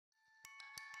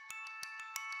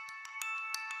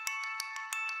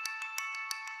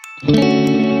Hi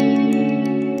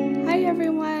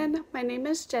everyone, my name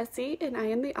is Jessie and I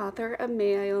am the author of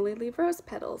May I Only Leave Rose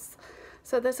Petals.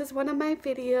 So this is one of my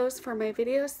videos for my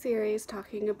video series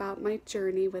talking about my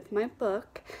journey with my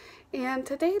book, and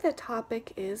today the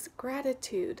topic is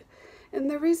gratitude. And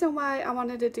the reason why I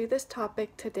wanted to do this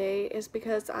topic today is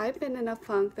because I've been in a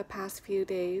funk the past few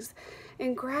days,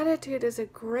 and gratitude is a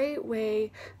great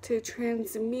way to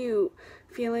transmute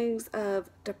feelings of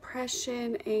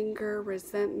depression, anger,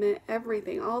 resentment,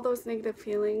 everything, all those negative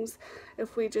feelings.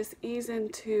 If we just ease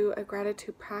into a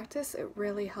gratitude practice, it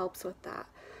really helps with that.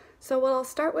 So what I'll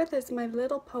start with is my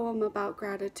little poem about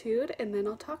gratitude, and then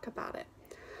I'll talk about it.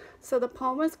 So the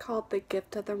poem is called The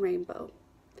Gift of the Rainbow.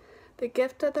 The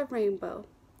gift of the rainbow.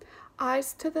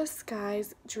 Eyes to the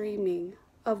skies dreaming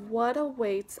of what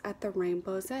awaits at the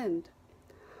rainbow's end.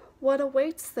 What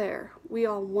awaits there, we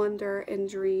all wonder and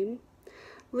dream,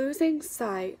 losing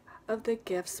sight of the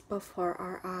gifts before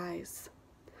our eyes.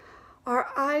 Our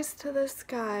eyes to the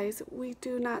skies we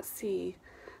do not see.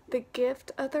 The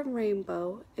gift of the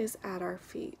rainbow is at our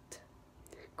feet.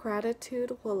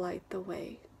 Gratitude will light the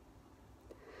way.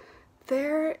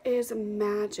 There is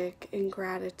magic in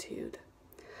gratitude.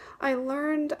 I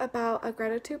learned about a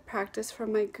gratitude practice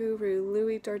from my guru,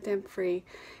 Louis Dordemfrey,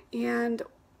 and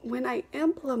when I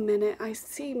implement it, I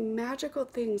see magical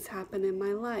things happen in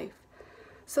my life.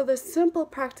 So the simple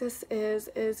practice is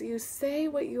you say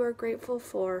what you are grateful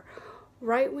for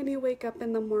right when you wake up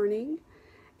in the morning,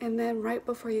 and then right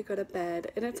before you go to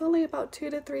bed. And it's only about 2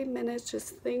 to 3 minutes,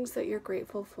 just things that you're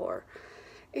grateful for.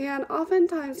 And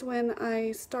oftentimes when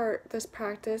I start this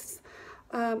practice,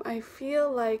 I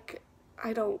feel like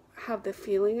I don't have the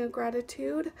feeling of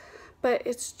gratitude, but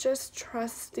it's just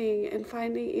trusting and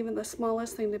finding even the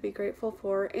smallest thing to be grateful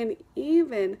for, and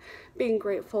even being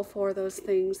grateful for those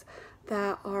things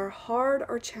that are hard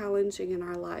or challenging in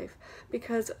our life,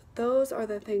 because those are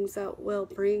the things that will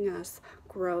bring us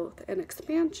growth and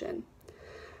expansion.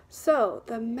 So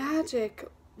the magic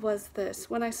was this.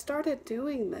 When I started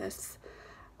doing this,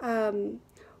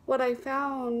 what I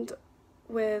found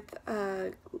with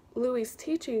Louis'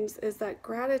 teachings is that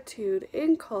gratitude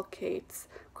inculcates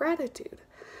gratitude.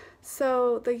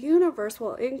 So the universe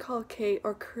will inculcate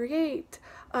or create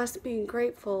us being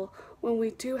grateful when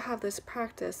we do have this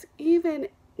practice, even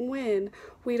when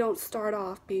we don't start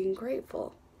off being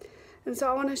grateful. And so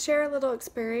I want to share a little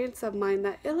experience of mine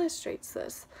that illustrates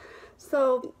this.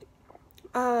 So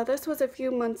this was a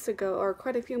few months ago, or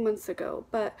quite a few months ago,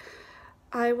 but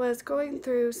I was going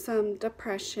through some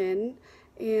depression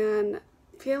and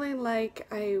feeling like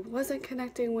I wasn't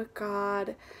connecting with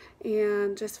God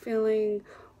and just feeling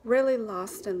really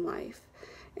lost in life.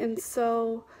 And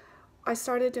so I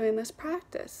started doing this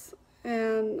practice,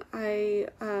 and I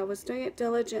was doing it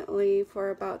diligently for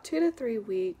about 2 to 3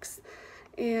 weeks.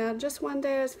 And just one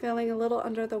day I was feeling a little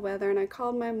under the weather, and I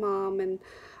called my mom and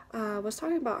was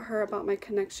talking about my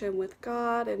connection with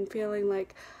God and feeling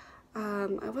like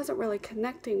I wasn't really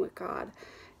connecting with God.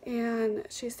 And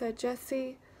she said,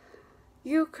 Jessie,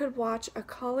 you could watch a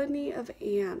colony of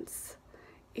ants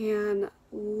and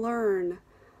learn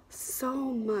so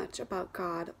much about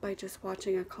God by just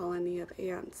watching a colony of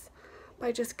ants,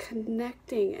 by just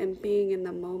connecting and being in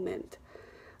the moment.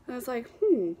 And I was like,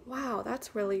 wow,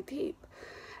 that's really deep.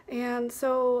 And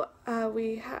so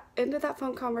we ended that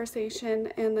phone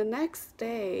conversation, and the next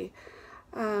day,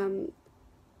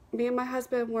 me and my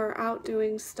husband were out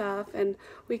doing stuff, and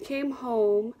we came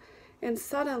home, and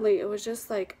suddenly it was just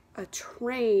like a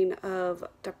train of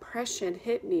depression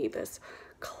hit me, this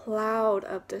cloud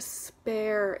of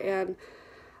despair and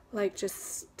like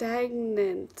just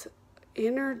stagnant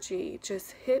energy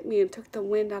just hit me and took the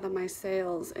wind out of my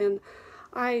sails. And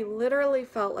I literally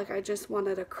felt like I just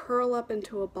wanted to curl up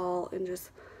into a ball and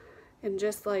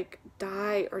just like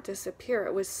die or disappear.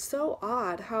 It was so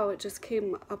odd how it just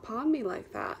came upon me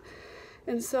like that.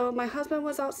 And so my husband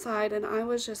was outside and I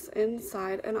was just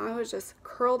inside, and I was just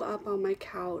curled up on my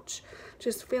couch,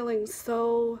 just feeling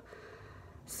so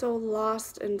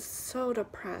lost and so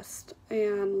depressed,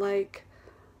 and like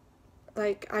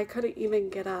I couldn't even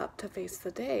get up to face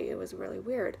the day. It was really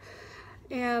weird.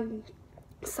 And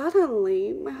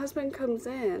suddenly my husband comes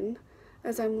in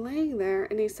as I'm laying there,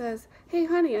 and he says, hey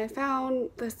honey, I found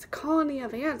this colony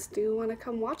of ants, do you want to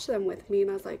come watch them with me?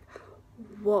 And I was like,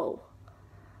 whoa,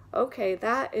 okay,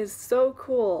 that is so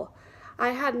cool. I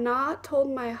had not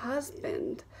told my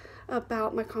husband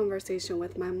about my conversation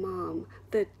with my mom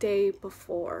the day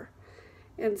before.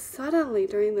 And suddenly,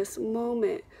 during this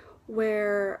moment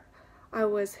where I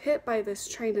was hit by this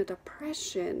train of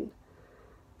depression,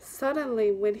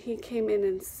 suddenly when he came in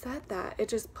and said that, it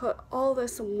just put all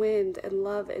this wind and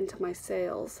love into my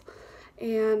sails.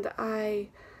 And I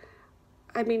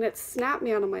mean, it snapped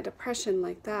me out of my depression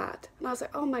like that. And I was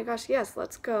like, oh my gosh, yes,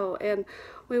 let's go. And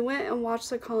we went and watched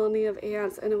the colony of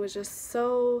ants, and it was just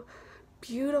so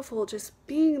beautiful just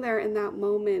being there in that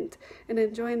moment and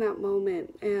enjoying that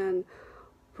moment and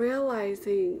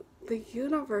realizing the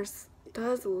universe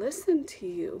does listen to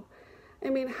you. I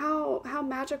mean, how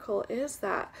magical is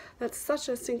that? That's such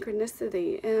a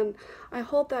synchronicity, and I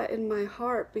hold that in my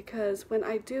heart because when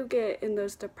I do get in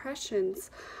those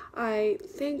depressions, I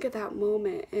think of that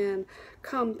moment and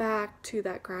come back to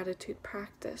that gratitude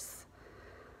practice.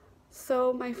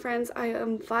 So, my friends, I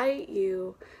invite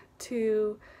you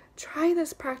to try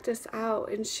this practice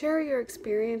out and share your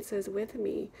experiences with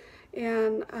me,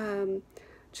 and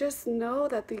just know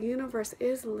that the universe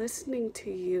is listening to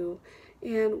you,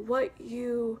 and what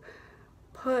you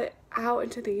put out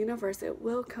into the universe, it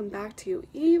will come back to you,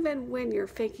 even when you're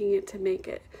faking it to make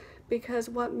it. Because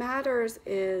what matters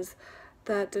is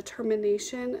the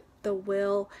determination, the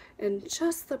will, and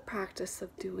just the practice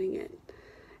of doing it.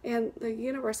 And the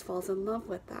universe falls in love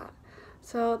with that.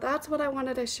 So that's what I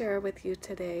wanted to share with you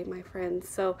today, my friends.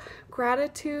 So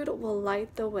gratitude will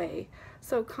light the way.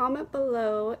 So comment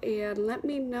below and let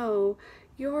me know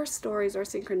your stories or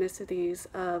synchronicities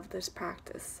of this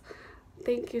practice.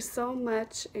 Thank you so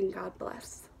much, and God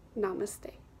bless.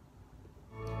 Namaste.